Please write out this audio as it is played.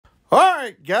All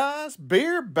right, guys,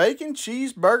 beer, bacon,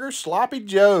 cheeseburger, sloppy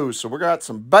joes. So we got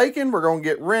some bacon. We're going to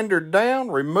get rendered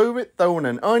down, remove it, throw in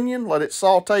an onion, let it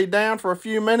saute down for a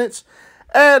few minutes.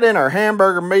 Add in our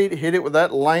hamburger meat, hit it with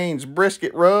that Lane's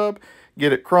brisket rub,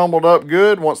 get it crumbled up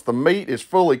good. Once the meat is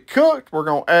fully cooked, we're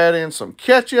going to add in some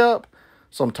ketchup,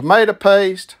 some tomato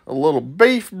paste, a little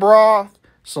beef broth,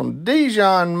 some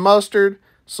Dijon mustard,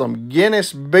 some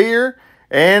Guinness beer,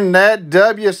 and that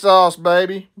W sauce,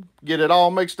 baby. Get it all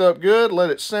mixed up good.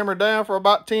 Let it simmer down for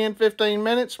about 10-15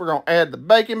 minutes. We're going to add the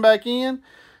bacon back in.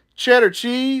 Cheddar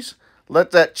cheese.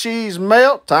 Let that cheese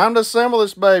melt. Time to assemble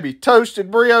this baby. Toasted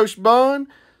brioche bun.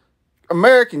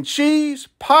 American cheese.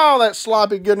 Pile that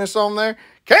sloppy goodness on there.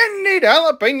 Candied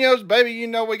jalapenos, baby. You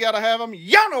know we got to have them.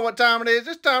 Y'all know what time it is.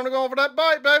 It's time to go over that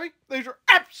bite, baby. These are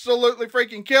absolutely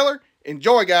freaking killer.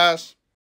 Enjoy, guys.